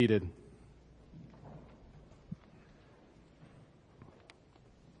Seated.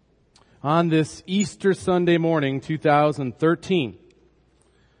 On this Easter Sunday morning, 2013,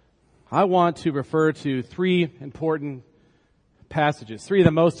 I want to refer to three of the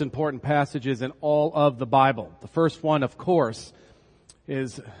most important passages in all of the Bible. The first one, of course,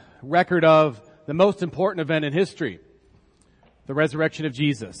 is record of the most important event in history, the resurrection of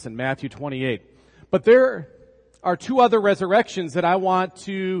Jesus in Matthew 28. But there are two other resurrections that I want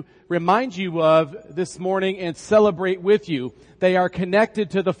to remind you of this morning and celebrate with you. They are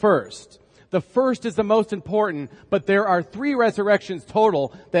connected to the first. The first is the most important, but there are three resurrections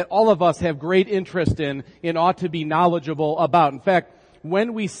total that all of us have great interest in and ought to be knowledgeable about. In fact,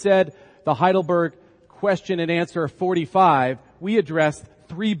 when we said the Heidelberg question and answer 45, we addressed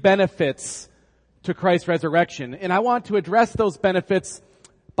three benefits to Christ's resurrection. And I want to address those benefits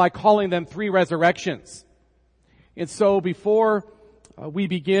by calling them three resurrections. And so before we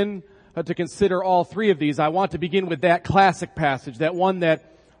begin to consider all three of these, I want to begin with that classic passage, that one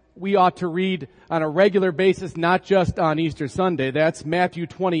that we ought to read on a regular basis, not just on Easter Sunday. That's Matthew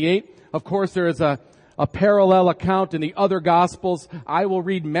 28. Of course, there is a parallel account in the other Gospels. I will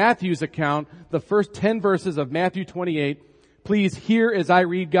read Matthew's account, the first 10 verses of Matthew 28. Please hear as I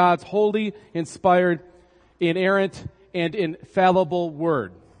read God's holy, inspired, inerrant, and infallible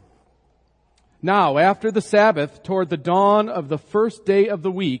word. Now, after the Sabbath, toward the dawn of the first day of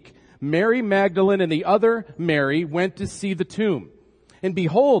the week, Mary Magdalene and the other Mary went to see the tomb. And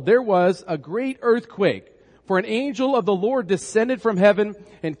behold, there was a great earthquake, for an angel of the Lord descended from heaven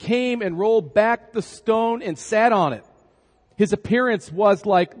and came and rolled back the stone and sat on it. His appearance was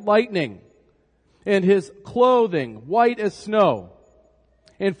like lightning, and his clothing white as snow.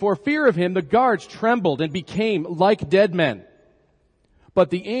 And for fear of him, the guards trembled and became like dead men. But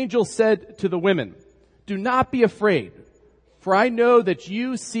the angel said to the women, "Do not be afraid, for I know that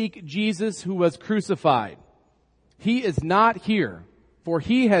you seek Jesus who was crucified. He is not here, for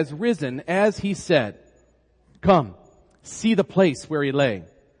he has risen as he said. Come, see the place where he lay.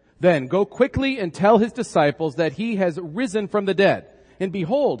 Then go quickly and tell his disciples that he has risen from the dead. And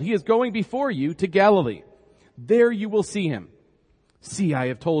behold, he is going before you to Galilee. There you will see him. See, I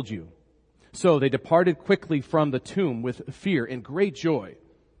have told you." So they departed quickly from the tomb with fear and great joy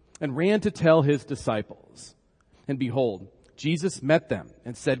and ran to tell his disciples. And behold, Jesus met them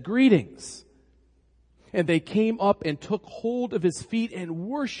and said, "Greetings." And they came up and took hold of his feet and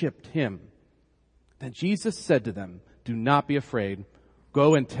worshipped him. Then Jesus said to them, "Do not be afraid.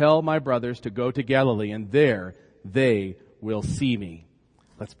 Go and tell my brothers to go to Galilee, and there they will see me."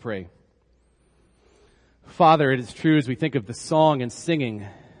 Let's pray. Father, it is true as we think of the song and singing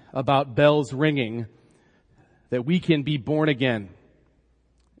about bells ringing that we can be born again.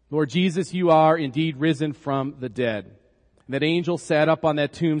 Lord Jesus, you are indeed risen from the dead. And that angel sat up on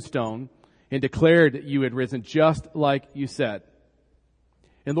that tombstone and declared that you had risen just like you said.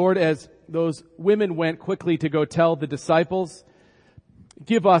 And Lord, as those women went quickly to go tell the disciples,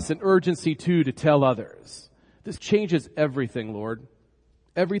 give us an urgency too to tell others. This changes everything, Lord.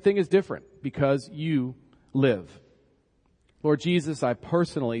 Everything is different because you live. Lord Jesus, I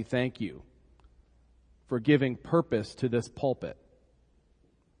personally thank you for giving purpose to this pulpit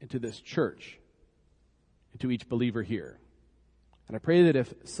and to this church and to each believer here. And I pray that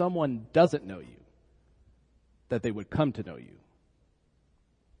if someone doesn't know you, that they would come to know you.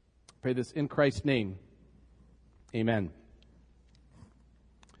 I pray this in Christ's name. Amen.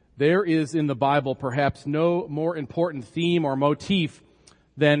 There is in the Bible perhaps no more important theme or motif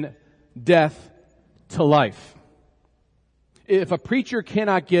than death to life. If a preacher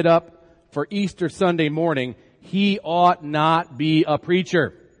cannot get up for Easter Sunday morning, he ought not be a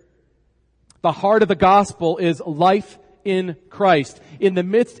preacher. The heart of the gospel is life in Christ, in the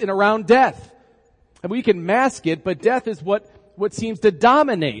midst and around death. And we can mask it, but death is what seems to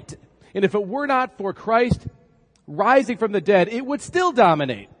dominate. And if it were not for Christ rising from the dead, it would still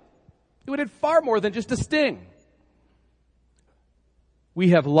dominate. It would have far more than just a sting.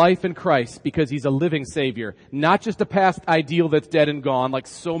 We have life in Christ because he's a living Savior, not just a past ideal that's dead and gone like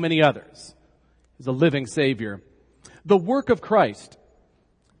so many others. He's a living Savior. The work of Christ,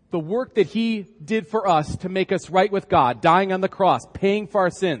 the work that he did for us to make us right with God, dying on the cross, paying for our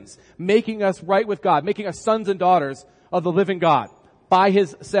sins, making us right with God, making us sons and daughters of the living God by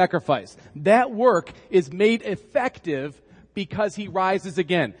his sacrifice. That work is made effective because he rises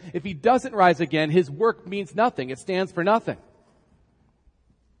again. If he doesn't rise again, his work means nothing. It stands for nothing.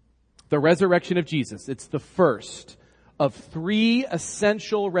 The resurrection of Jesus, it's the first of three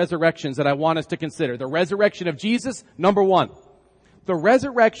essential resurrections that I want us to consider. The resurrection of Jesus, number one. The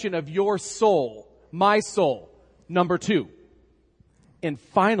resurrection of your soul, my soul, number two. and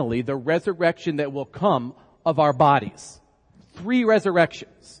finally, the resurrection that will come of our bodies. 3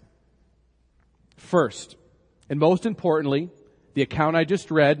 resurrections. First, and most importantly, the account I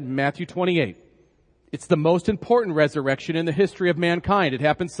just read, Matthew 28. It's the most important resurrection in the history of mankind. It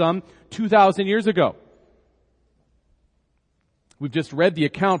happened some 2,000 years ago. We've just read the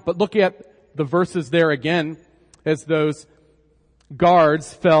account, but look at the verses there again as those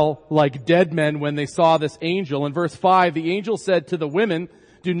guards fell like dead men when they saw this angel. In verse 5, the angel said to the women,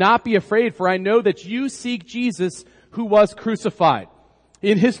 "Do not be afraid, for I know that you seek Jesus who was crucified."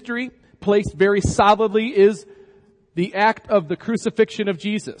 In history, placed very solidly is the act of the crucifixion of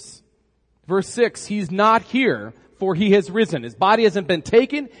Jesus. Verse 6, he's not here, for he has risen. His body hasn't been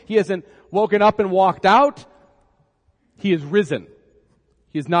taken. He hasn't woken up and walked out. He is risen.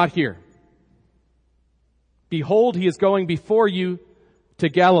 He is not here. Behold, he is going before you to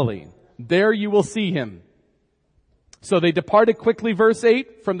Galilee. There you will see him. So they departed quickly, verse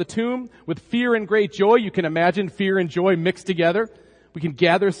 8, from the tomb with fear and great joy. You can imagine fear and joy mixed together. We can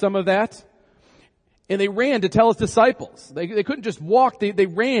gather some of that. And they ran to tell his disciples. They couldn't just walk, they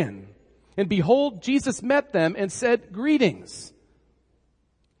ran. And behold, Jesus met them and said, "Greetings."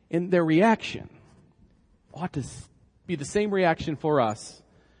 And their reaction ought to be the same reaction for us.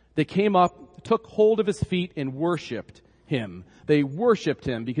 They came up, took hold of his feet, and worshiped him. They worshiped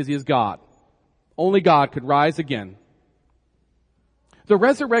him because he is God. Only God could rise again. The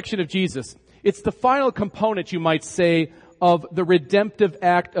resurrection of Jesus, it's the final component, you might say, of the redemptive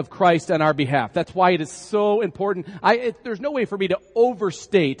act of Christ on our behalf. That's why it is so important. There's no way for me to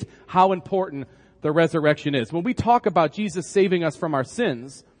overstate how important the resurrection is. When we talk about Jesus saving us from our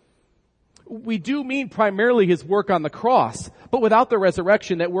sins, we do mean primarily his work on the cross. But without the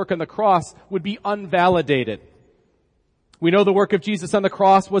resurrection, that work on the cross would be unvalidated. We know the work of Jesus on the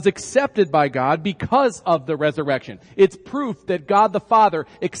cross was accepted by God because of the resurrection. It's proof that God the Father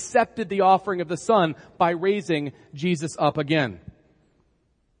accepted the offering of the Son by raising Jesus up again.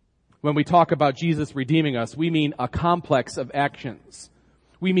 When we talk about Jesus redeeming us, we mean a complex of actions.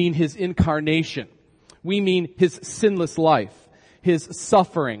 We mean his incarnation. We mean his sinless life, his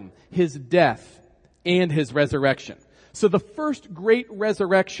suffering, his death, and his resurrection. So the first great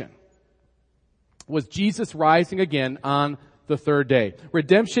resurrection was Jesus rising again on the 3rd day.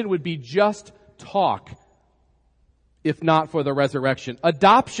 Redemption would be just talk if not for the resurrection.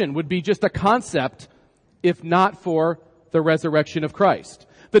 Adoption would be just a concept if not for the resurrection of Christ.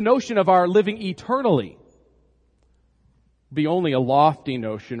 The notion of our living eternally would be only a lofty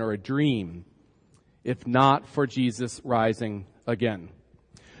notion or a dream if not for Jesus rising again.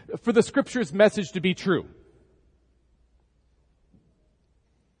 For the Scripture's message to be true,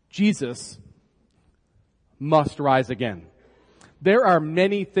 Jesus must rise again. There are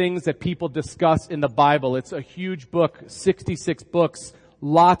many things that people discuss in the Bible. It's a huge book, 66 books,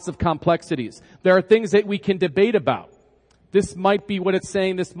 lots of complexities. There are things that we can debate about. This might be what it's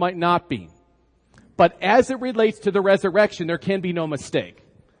saying, this might not be. But as it relates to the resurrection, there can be no mistake.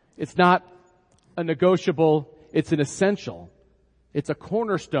 It's not a negotiable, it's an essential. It's a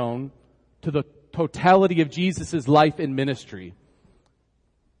cornerstone to the totality of Jesus' life and ministry.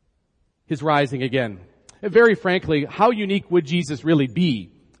 His rising again. And very frankly, how unique would Jesus really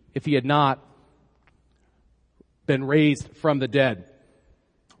be if he had not been raised from the dead?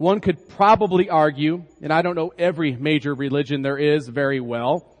 One could probably argue, and I don't know every major religion there is very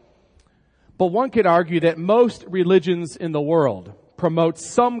well, but one could argue that most religions in the world promote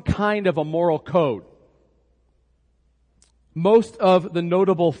some kind of a moral code. Most of the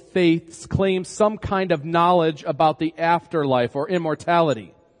notable faiths claim some kind of knowledge about the afterlife or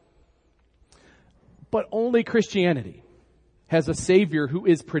immortality. But only Christianity has a Savior who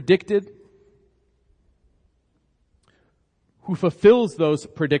is predicted, who fulfills those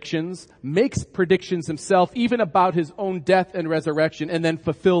predictions, makes predictions himself, even about his own death and resurrection, and then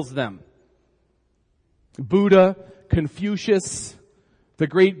fulfills them. Buddha, Confucius, the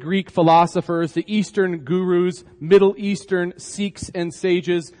great Greek philosophers, the Eastern gurus, Middle Eastern Sikhs and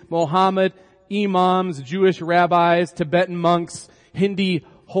sages, Mohammed, imams, Jewish rabbis, Tibetan monks, Hindi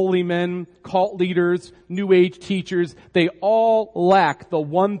holy men, cult leaders, New Age teachers, they all lack the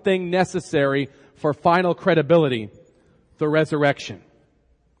one thing necessary for final credibility, the resurrection.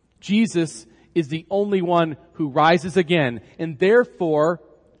 Jesus is the only one who rises again, and therefore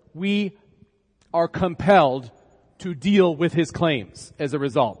we are compelled to deal with his claims as a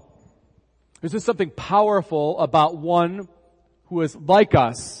result. There's just something powerful about one who is like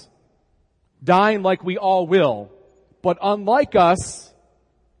us, dying like we all will, but unlike us,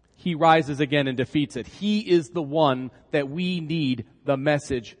 he rises again and defeats it. He is the one that we need the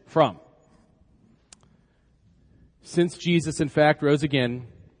message from. Since Jesus, in fact, rose again,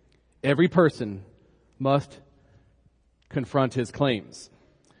 every person must confront his claims.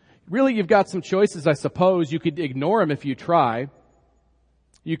 Really, you've got some choices, I suppose. You could ignore him if you try.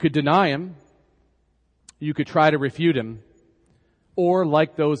 You could deny him. You could try to refute him. Or,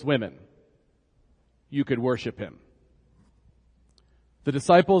 like those women, you could worship him. The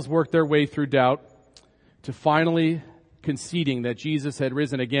disciples worked their way through doubt to finally conceding that Jesus had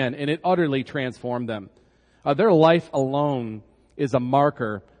risen again, and it utterly transformed them. Their life alone is a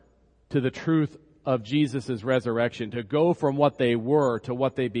marker to the truth of Jesus' resurrection, to go from what they were to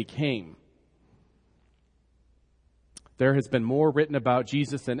what they became. There has been more written about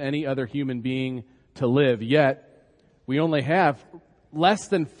Jesus than any other human being to live, yet we only have less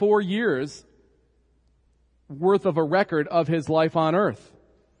than 4 years worth of a record of his life on earth.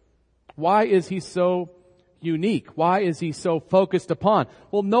 Why is he so unique? Why is he so focused upon?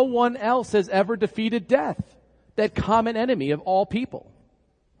 Well, no one else has ever defeated death, that common enemy of all people.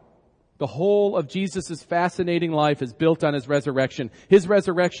 The whole of Jesus' fascinating life is built on his resurrection. His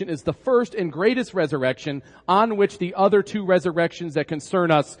resurrection is the first and greatest resurrection on which the other two resurrections that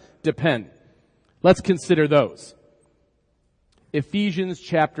concern us depend. Let's consider those. Ephesians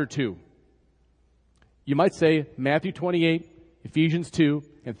chapter 2. You might say Matthew 28, Ephesians 2,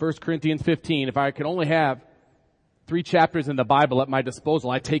 and 1 Corinthians 15. If I could only have 3 chapters in the Bible at my disposal,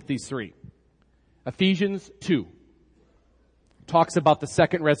 I'd take these 3. Ephesians 2 talks about the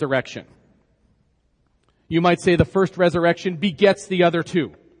second resurrection. You might say the first resurrection begets the other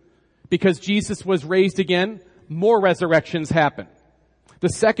two. Because Jesus was raised again, more resurrections happen. The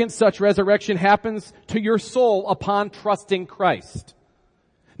second such resurrection happens to your soul upon trusting Christ.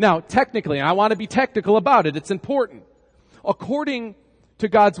 Now, technically, and I want to be technical about it, it's important. According to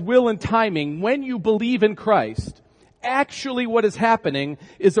God's will and timing, when you believe in Christ, actually what is happening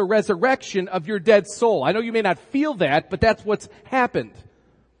is a resurrection of your dead soul. I know you may not feel that, but that's what's happened.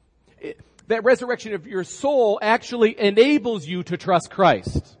 That resurrection of your soul actually enables you to trust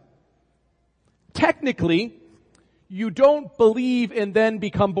Christ. Technically, you don't believe and then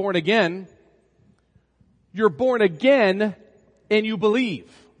become born again. You're born again and you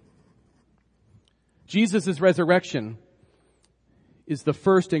believe. Jesus' resurrection is the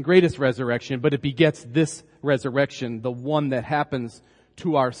first and greatest resurrection, but it begets this resurrection, the one that happens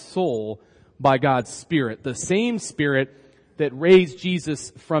to our soul by God's Spirit, the same Spirit that raised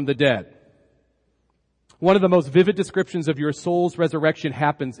Jesus from the dead. One of the most vivid descriptions of your soul's resurrection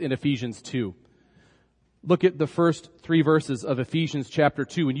happens in Ephesians 2. Look at the first 3 verses of Ephesians chapter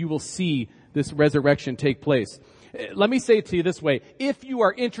 2, and you will see this resurrection take place. Let me say it to you this way. If you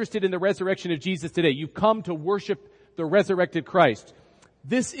are interested in the resurrection of Jesus today, you've come to worship the resurrected Christ,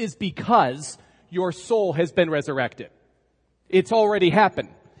 this is because your soul has been resurrected. It's already happened.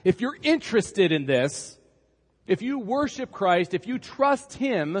 If you're interested in this, if you worship Christ, if you trust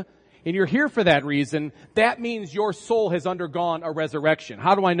Him, and you're here for that reason, that means your soul has undergone a resurrection.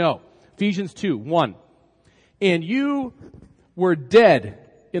 How do I know? Ephesians 2:1. And you were dead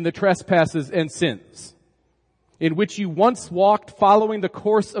in the trespasses and sins, in which you once walked, following the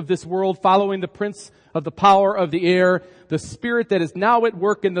course of this world, following the prince of the power of the air, the spirit that is now at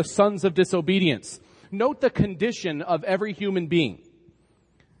work in the sons of disobedience. Note the condition of every human being.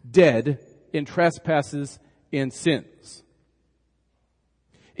 Dead in trespasses and sins.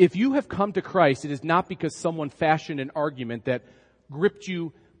 If you have come to Christ, it is not because someone fashioned an argument that gripped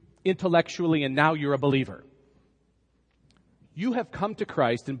you intellectually and now you're a believer. You have come to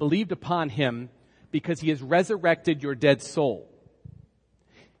Christ and believed upon Him because He has resurrected your dead soul.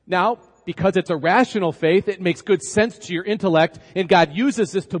 Now, because it's a rational faith, it makes good sense to your intellect, and God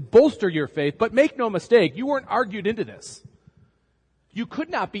uses this to bolster your faith. But make no mistake, you weren't argued into this. You could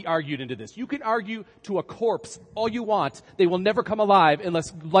not be argued into this. You can argue to a corpse all you want. They will never come alive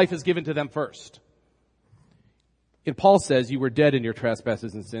unless life is given to them first. And Paul says you were dead in your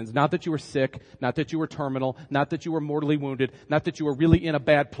trespasses and sins. Not that you were sick, not that you were terminal, not that you were mortally wounded, not that you were really in a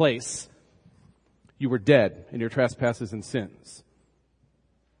bad place. You were dead in your trespasses and sins,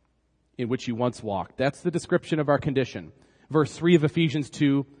 in which you once walked. That's the description of our condition. Verse 3 of Ephesians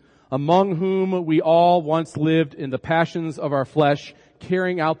 2, among whom we all once lived in the passions of our flesh,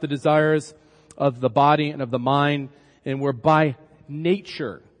 carrying out the desires of the body and of the mind, and were by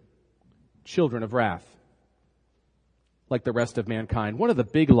nature children of wrath, like the rest of mankind. One of the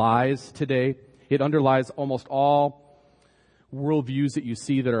big lies today, it underlies almost all worldviews that you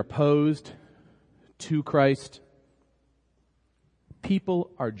see that are opposed to Christ.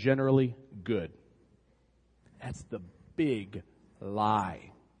 People are generally good. That's the big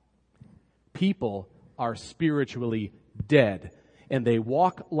lie. People are spiritually dead. and they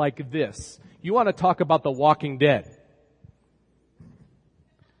walk like this. You want to talk about the walking dead.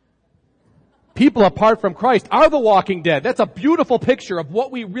 People apart from Christ are the walking dead. That's a beautiful picture of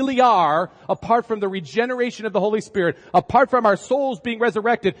what we really are apart from the regeneration of the Holy Spirit, apart from our souls being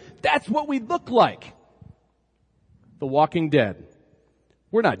resurrected. That's what we look like. The walking dead.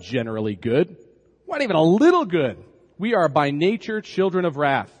 We're not generally good. We're not even a little good. We are by nature children of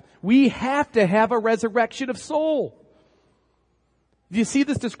wrath. We have to have a resurrection of soul. Do you see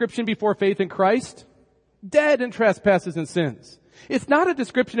this description before faith in Christ? Dead in trespasses and sins. It's not a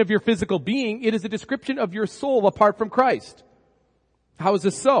description of your physical being. It is a description of your soul apart from Christ. How is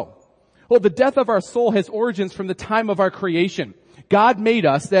this so? Well, the death of our soul has origins from the time of our creation. God made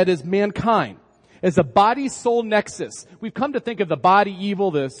us, that is mankind, as a body-soul nexus. We've come to think of the body evil,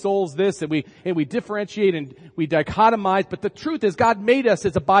 the soul's this, and we differentiate and we dichotomize. But the truth is God made us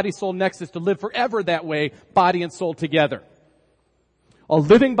as a body-soul nexus to live forever that way, body and soul together. A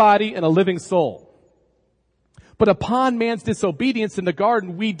living body and a living soul. But upon man's disobedience in the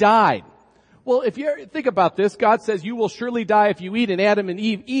garden, we died. Well, if you think about this, God says you will surely die if you eat, and Adam and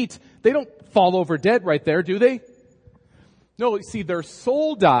Eve eat. They don't fall over dead right there, do they? No, you see, their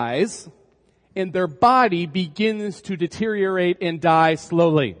soul dies, and their body begins to deteriorate and die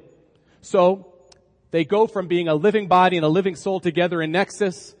slowly. So, they go from being a living body and a living soul together in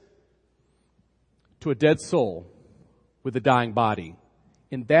nexus to a dead soul with a dying body.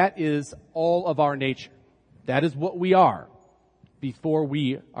 And that is all of our nature. That is what we are before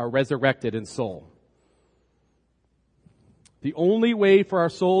we are resurrected in soul. The only way for our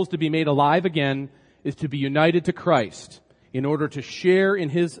souls to be made alive again is to be united to Christ in order to share in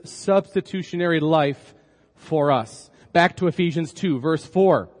His substitutionary life for us. Back to Ephesians 2, verse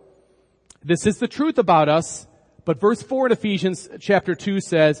 4. This is the truth about us, but verse 4 in Ephesians chapter 2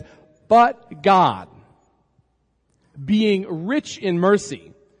 says, "But God, being rich in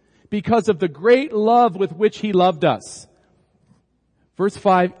mercy, because of the great love with which He loved us." Verse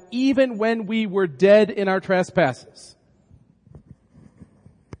 5, "Even when we were dead in our trespasses,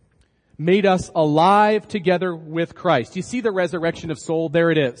 made us alive together with Christ." You see the resurrection of soul?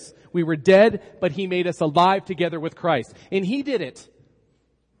 There it is. We were dead, but He made us alive together with Christ. And He did it.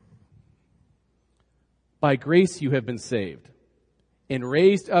 "By grace you have been saved, and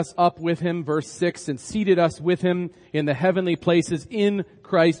raised us up with Him," verse 6, "and seated us with Him in the heavenly places in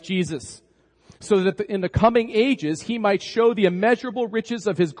Christ Jesus, so that in the coming ages He might show the immeasurable riches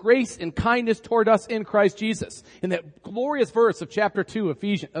of His grace and kindness toward us in Christ Jesus." In that glorious verse of chapter 2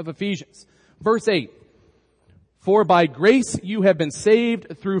 of Ephesians. Verse 8, "For by grace you have been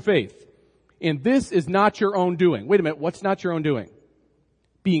saved through faith, and this is not your own doing." Wait a minute, what's not your own doing?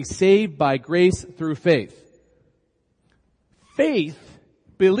 Being saved by grace through faith. Faith,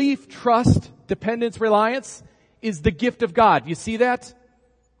 belief, trust, dependence, reliance is the gift of God. You see that?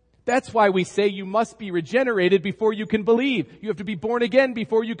 That's why we say you must be regenerated before you can believe. You have to be born again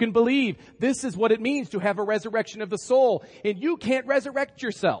before you can believe. This is what it means to have a resurrection of the soul. And you can't resurrect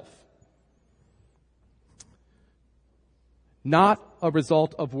yourself. Not a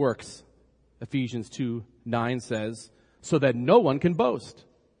result of works, Ephesians 2:9 says, so that no one can boast.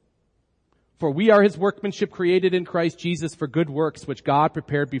 For we are His workmanship, created in Christ Jesus for good works, which God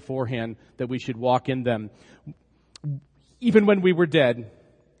prepared beforehand that we should walk in them. Even when we were dead,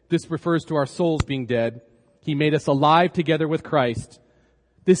 this refers to our souls being dead. He made us alive together with Christ.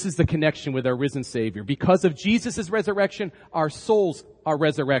 This is the connection with our risen Savior. Because of Jesus' resurrection, our souls are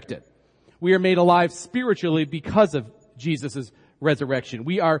resurrected. We are made alive spiritually because of Jesus' resurrection.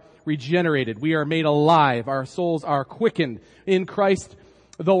 We are regenerated. We are made alive. Our souls are quickened in Christ.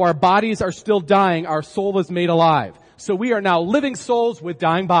 Though our bodies are still dying, our soul is made alive. So we are now living souls with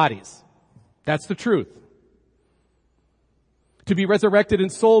dying bodies. That's the truth. To be resurrected in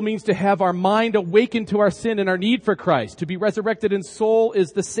soul means to have our mind awakened to our sin and our need for Christ. To be resurrected in soul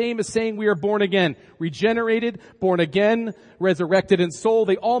is the same as saying we are born again. Regenerated, born again, resurrected in soul,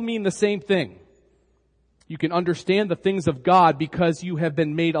 they all mean the same thing. You can understand the things of God because you have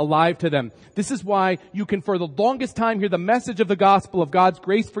been made alive to them. This is why you can for the longest time hear the message of the gospel of God's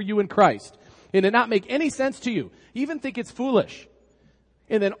grace for you in Christ and it not make any sense to you. Even think it's foolish.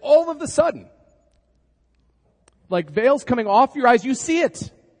 And then all of a sudden, like veils coming off your eyes, you see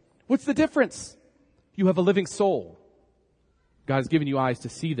it. What's the difference? You have a living soul. God has given you eyes to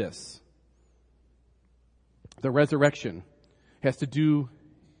see this. The resurrection has to do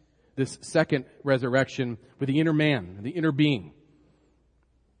this second resurrection with the inner man, the inner being.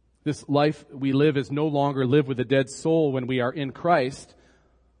 This life we live is no longer lived with a dead soul when we are in Christ,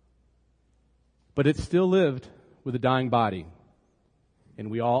 but it's still lived with a dying body.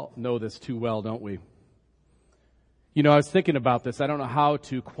 And we all know this too well, don't we? You know, I was thinking about this. I don't know how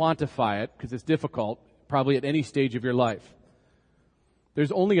to quantify it because it's difficult, probably at any stage of your life.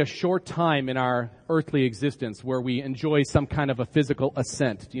 There's only a short time in our earthly existence where we enjoy some kind of a physical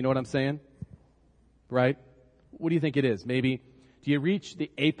ascent. Do you know what I'm saying? Right? What do you think it is? Maybe, do you reach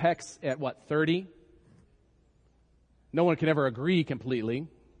the apex at 30? No one can ever agree completely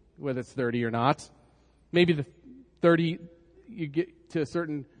whether it's 30 or not. Maybe the 30, you get to a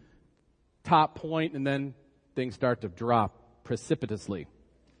certain top point and then things start to drop precipitously.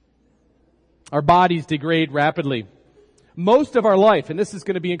 Our bodies degrade rapidly. Most of our life, and this is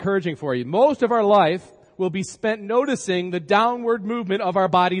going to be encouraging for you, most of our life will be spent noticing the downward movement of our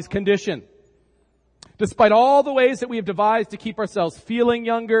body's condition. Despite all the ways that we have devised to keep ourselves feeling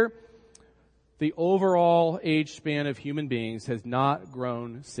younger, the overall age span of human beings has not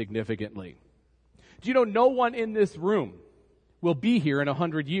grown significantly. Do you know no one in this room will be here in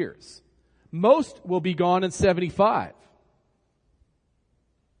 100 years? Most will be gone in 75.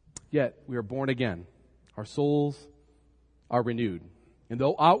 Yet we are born again. Our souls are renewed. And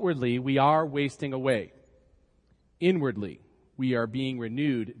though outwardly we are wasting away, inwardly we are being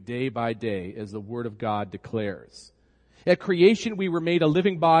renewed day by day, as the Word of God declares. At creation we were made a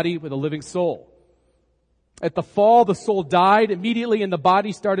living body with a living soul. At the fall the soul died immediately and the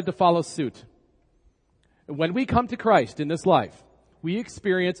body started to follow suit. And when we come to Christ in this life, we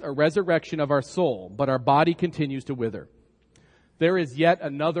experience a resurrection of our soul, but our body continues to wither. There is yet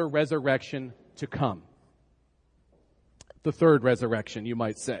another resurrection to come. The third resurrection, you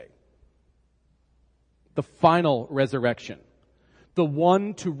might say. The final resurrection. The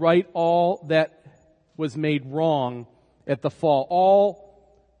one to right all that was made wrong at the fall.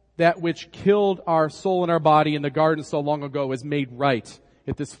 All that which killed our soul and our body in the garden so long ago is made right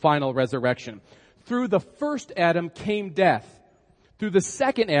at this final resurrection. Through the first Adam came death. Through the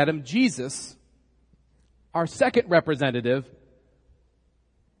second Adam, Jesus, our second representative,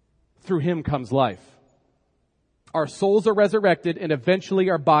 through him comes life. Our souls are resurrected, and eventually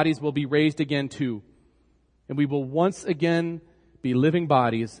our bodies will be raised again too. And we will once again be living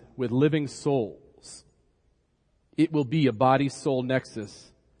bodies with living souls. It will be a body-soul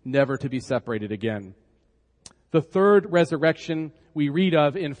nexus, never to be separated again. The third resurrection we read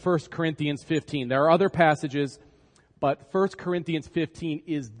of in 1 Corinthians 15. There are other passages, but 1 Corinthians 15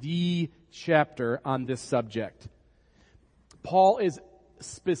 is the chapter on this subject. Paul is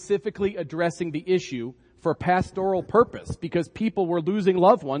specifically addressing the issue for pastoral purpose because people were losing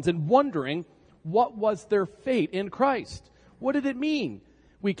loved ones and wondering what was their fate in Christ. What did it mean?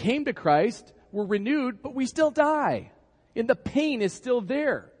 We came to Christ, we're renewed, but we still die. And the pain is still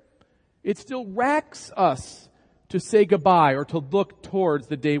there. It still racks us to say goodbye or to look towards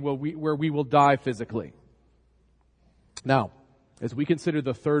the day where we will die physically. Now, as we consider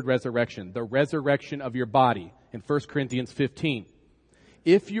the third resurrection, the resurrection of your body in 1 Corinthians 15,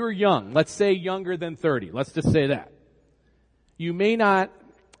 if you're young, let's say younger than 30, let's just say that, you may not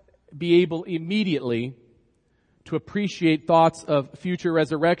be able immediately to appreciate thoughts of future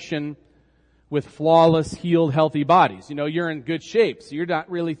resurrection with flawless, healed, healthy bodies. You know, you're in good shape, so you're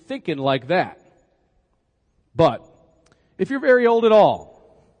not really thinking like that. But if you're very old at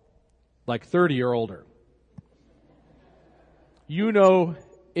all, like 30 or older, you know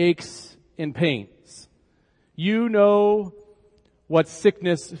aches and pains. You know what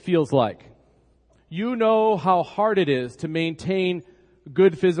sickness feels like. You know how hard it is to maintain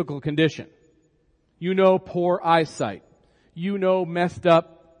good physical condition. You know poor eyesight. You know messed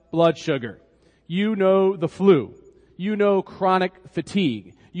up blood sugar. You know the flu. You know chronic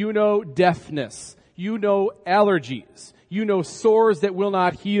fatigue. You know deafness. You know allergies. You know sores that will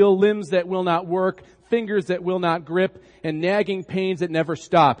not heal, limbs that will not work, fingers that will not grip, and nagging pains that never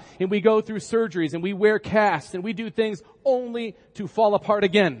stop. And we go through surgeries and we wear casts and we do things only to fall apart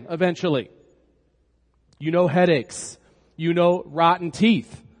again eventually. You know headaches. You know rotten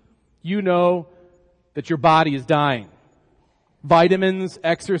teeth. You know that your body is dying. Vitamins,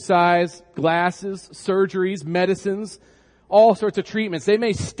 exercise, glasses, surgeries, medicines, all sorts of treatments. They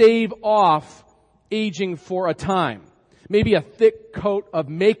may stave off aging for a time. Maybe a thick coat of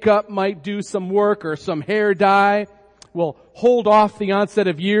makeup might do some work, or some hair dye will hold off the onset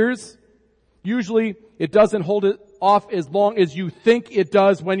of years. Usually it doesn't hold it off as long as you think it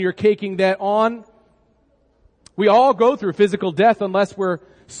does when you're caking that on. We all go through physical death unless we're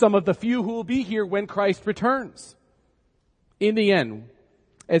some of the few who will be here when Christ returns. In the end,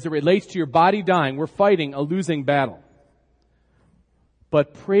 as it relates to your body dying, we're fighting a losing battle.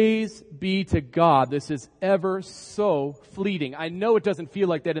 But praise be to God, this is ever so fleeting. I know it doesn't feel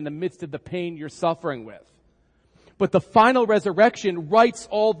like that in the midst of the pain you're suffering with. But the final resurrection rights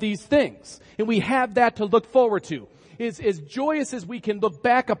all these things. And we have that to look forward to. is as joyous as we can look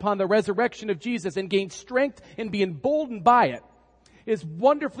back upon the resurrection of Jesus and gain strength and be emboldened by it, as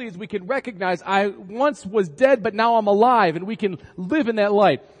wonderfully as we can recognize I once was dead, but now I'm alive, and we can live in that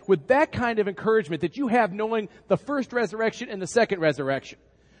light. With that kind of encouragement that you have knowing the first resurrection and the second resurrection,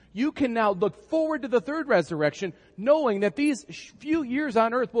 you can now look forward to the third resurrection, knowing that these few years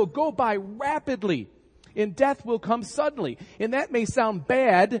on earth will go by rapidly, and death will come suddenly. And that may sound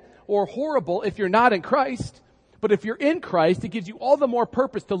bad or horrible if you're not in Christ, but if you're in Christ, it gives you all the more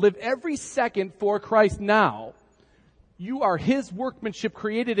purpose to live every second for Christ now. You are His workmanship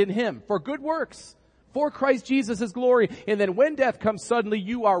created in Him for good works, for Christ Jesus' glory. And then when death comes suddenly,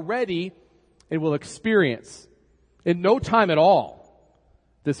 you are ready and will experience in no time at all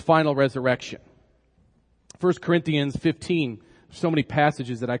this final resurrection. 1 Corinthians 15, so many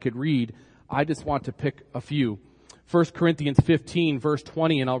passages that I could read. I just want to pick a few. 1 Corinthians 15, verse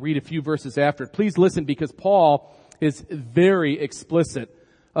 20, and I'll read a few verses after it. Please listen, because Paul is very explicit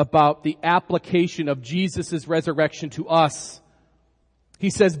about the application of Jesus' resurrection to us. He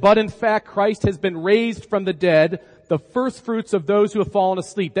says, "But in fact, Christ has been raised from the dead, the first fruits of those who have fallen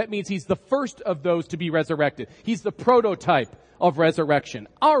asleep." That means He's the first of those to be resurrected. He's the prototype of resurrection,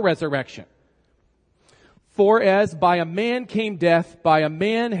 our resurrection. "For as by a man came death, by a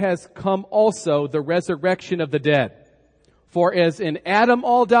man has come also the resurrection of the dead. For as in Adam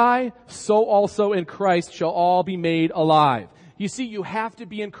all die, so also in Christ shall all be made alive." You see, you have to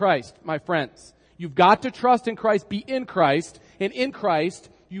be in Christ, my friends. You've got to trust in Christ, be in Christ, and in Christ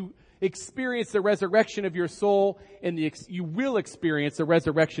you experience the resurrection of your soul, and you will experience the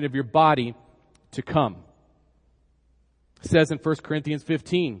resurrection of your body to come. It says in 1 Corinthians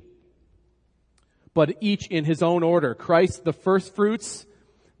 15, "But each in his own order, Christ the first fruits,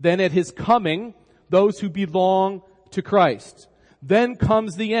 then at His coming, those who belong to Christ. Then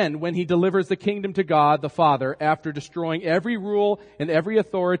comes the end, when He delivers the kingdom to God the Father, after destroying every rule and every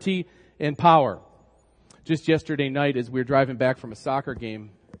authority and power." Just yesterday night, as we were driving back from a soccer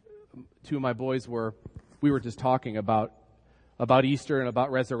game, two of my boys we were just talking about Easter and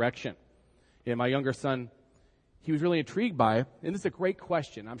about resurrection. And my younger son, he was really intrigued by it. And this is a great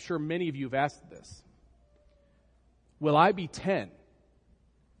question. I'm sure many of you have asked this. Will I be 10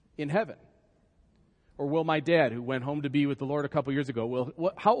 in heaven? Or will my dad, who went home to be with the Lord a couple years ago,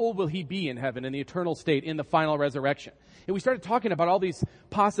 how old will he be in heaven, in the eternal state, in the final resurrection? And we started talking about all these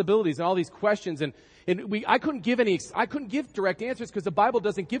possibilities and all these questions, and I couldn't give direct answers because the Bible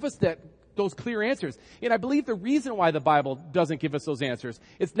doesn't give us those clear answers. And I believe the reason why the Bible doesn't give us those answers,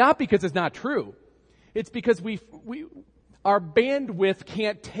 it's not because it's not true. It's because our bandwidth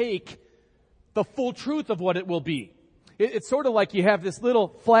can't take the full truth of what it will be. It's sort of like you have this little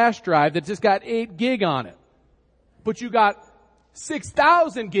flash drive that just got 8 gig on it. But you got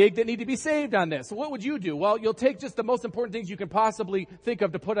 6,000 gig that need to be saved on this. So what would you do? Well, you'll take just the most important things you can possibly think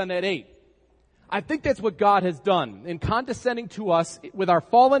of to put on that 8. I think that's what God has done in condescending to us with our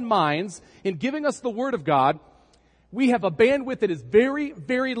fallen minds, in giving us the Word of God. We have a bandwidth that is very,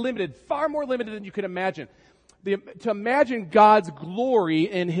 very limited, far more limited than you can imagine. To imagine God's glory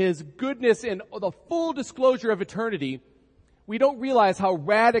and His goodness and the full disclosure of eternity, we don't realize how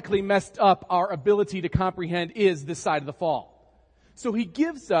radically messed up our ability to comprehend is this side of the fall. So He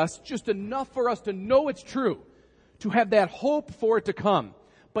gives us just enough for us to know it's true, to have that hope for it to come.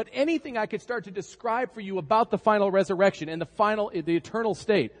 But anything I could start to describe for you about the final resurrection and the eternal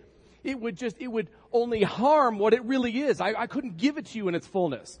state, it would only harm what it really is. I couldn't give it to you in its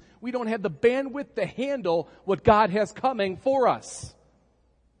fullness. We don't have the bandwidth to handle what God has coming for us.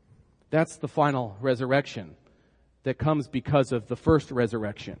 That's the final resurrection that comes because of the first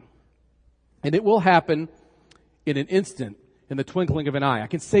resurrection. And it will happen in an instant, in the twinkling of an eye. I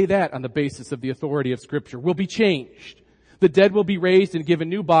can say that on the basis of the authority of Scripture. We'll be changed. The dead will be raised and given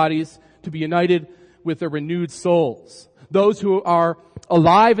new bodies to be united with their renewed souls. Those who are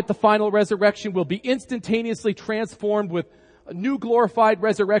alive at the final resurrection will be instantaneously transformed with new glorified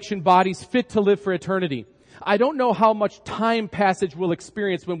resurrection bodies fit to live for eternity. I don't know how much time passage we'll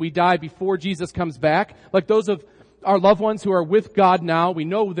experience when we die before Jesus comes back. Like those of our loved ones who are with God now, we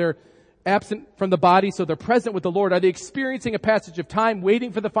know they're absent from the body, so they're present with the Lord. Are they experiencing a passage of time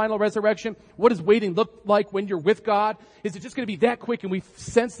waiting for the final resurrection? What does waiting look like when you're with God? Is it just going to be that quick and we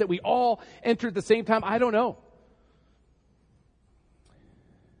sense that we all enter at the same time? I don't know.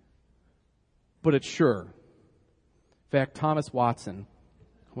 But it's sure. In fact, Thomas Watson,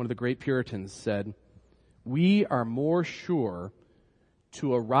 one of the great Puritans, said, "We are more sure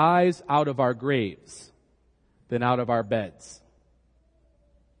to arise out of our graves than out of our beds."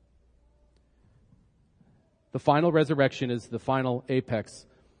 The final resurrection is the final apex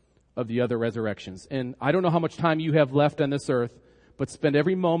of the other resurrections. And I don't know how much time you have left on this earth, but spend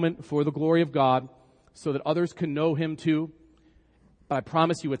every moment for the glory of God so that others can know him too. But I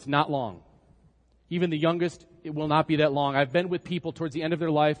promise you it's not long. Even the youngest, it will not be that long. I've been with people towards the end of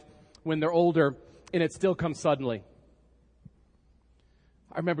their life when they're older, and it still comes suddenly.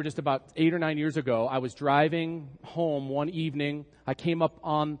 I remember just about 8 or 9 years ago, I was driving home one evening. I came up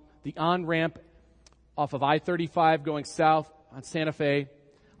on the on-ramp off of I-35 going south on Santa Fe.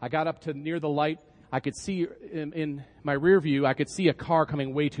 I got up to near the light. I could see in my rear view, I could see a car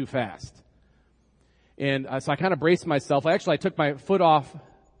coming way too fast. And so I kind of braced myself. I took my foot off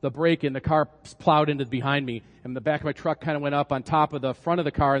the brake and the car plowed into behind me. And the back of my truck kind of went up on top of the front of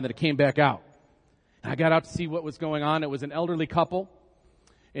the car and then it came back out. And I got out to see what was going on. It was an elderly couple.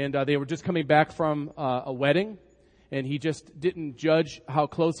 And they were just coming back from a wedding. And he just didn't judge how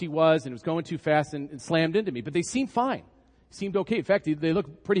close he was and was going too fast and slammed into me. But they seemed fine. Seemed okay. In fact, they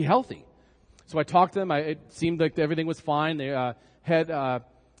looked pretty healthy. So I talked to them. It seemed like everything was fine. They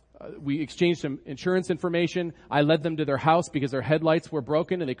we exchanged some insurance information. I led them to their house because their headlights were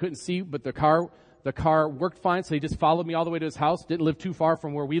broken and they couldn't see, but the car worked fine. So he just followed me all the way to his house. Didn't live too far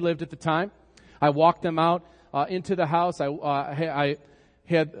from where we lived at the time. I walked them out into the house. I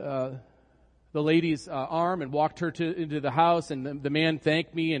had the lady's arm and walked her into the house, and the man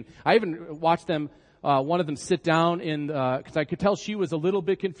thanked me. And I even watched them. One of them sit down because I could tell she was a little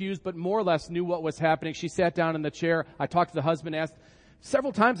bit confused, but more or less knew what was happening. She sat down in the chair. I talked to the husband, asked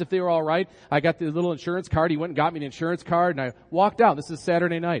several times if they were all right. I got the little insurance card. He went and got me an insurance card, and I walked out. This is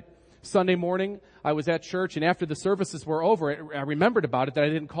Saturday night. Sunday morning, I was at church, and after the services were over, I remembered about it that I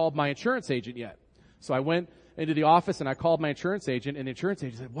didn't call my insurance agent yet. So I went into the office, and I called my insurance agent, and the insurance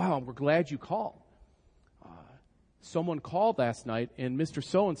agent said, "Wow, we're glad you called. Someone called last night, and Mr.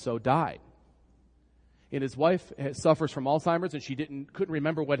 So-and-so died. And his wife suffers from Alzheimer's, and she couldn't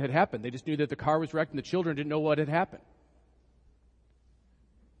remember what had happened. They just knew that the car was wrecked, and the children didn't know what had happened."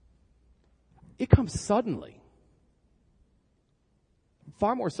 It comes suddenly.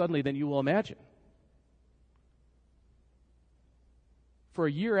 Far more suddenly than you will imagine. For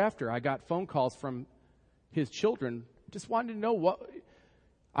a year after, I got phone calls from his children just wanting to know what.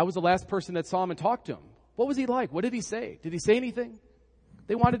 I was the last person that saw him and talked to him. What was he like? What did he say? Did he say anything?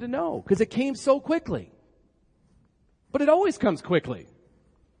 They wanted to know because it came so quickly. But it always comes quickly.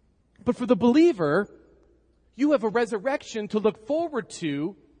 But for the believer, you have a resurrection to look forward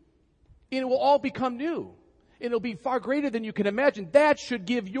to, and it will all become new. It'll be far greater than you can imagine. That should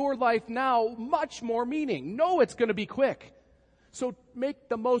give your life now much more meaning. Know it's going to be quick. So make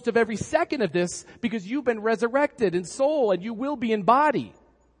the most of every second of this because you've been resurrected in soul and you will be in body.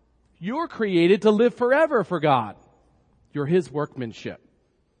 You're created to live forever for God. You're his workmanship.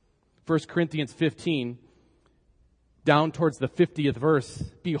 1 Corinthians 15, down towards the 50th verse.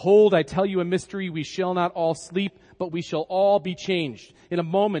 "Behold, I tell you a mystery. We shall not all sleep, but we shall all be changed. In a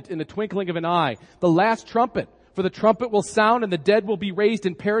moment, in the twinkling of an eye, the last trumpet. For the trumpet will sound, and the dead will be raised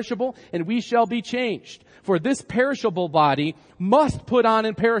imperishable, and we shall be changed. For this perishable body must put on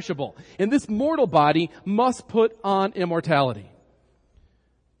imperishable, and this mortal body must put on immortality."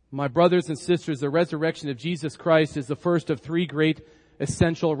 My brothers and sisters, the resurrection of Jesus Christ is the first of three great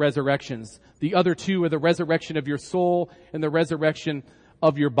essential resurrections. The other two are the resurrection of your soul and the resurrection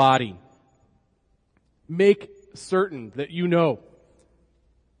of your body. Make certain that you know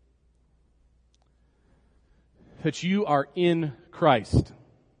that you are in Christ.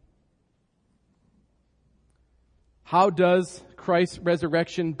 How does Christ's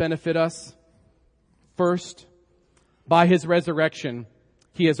resurrection benefit us? First, by his resurrection,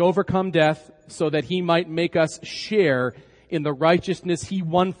 he has overcome death so that he might make us share in the righteousness he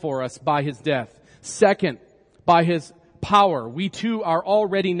won for us by his death. Second, by his power, we too are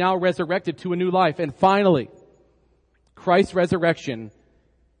already now resurrected to a new life. And finally, Christ's resurrection,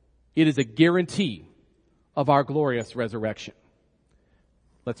 it is a guarantee of our glorious resurrection.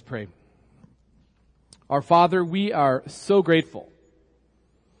 Let's pray. Our Father, we are so grateful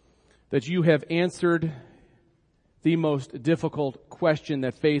that you have answered the most difficult question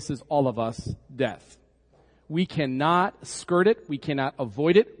that faces all of us, death. We cannot skirt it. We cannot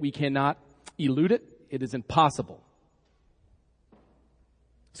avoid it. We cannot elude it. It is impossible.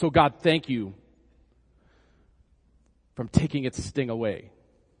 So God, thank you for taking its sting away.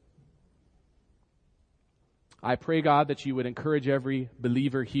 I pray, God, that you would encourage every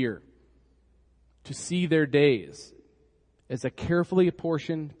believer here to see their days as a carefully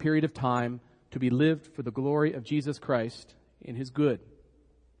apportioned period of time to be lived for the glory of Jesus Christ in his good.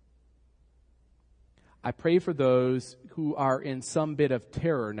 I pray for those who are in some bit of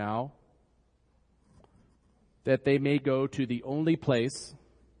terror now, that they may go to the only place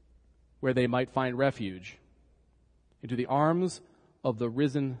where they might find refuge, into the arms of the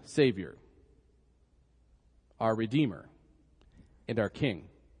risen Savior, our Redeemer and our King,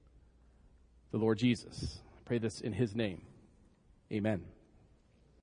 the Lord Jesus. I pray this in his name. Amen.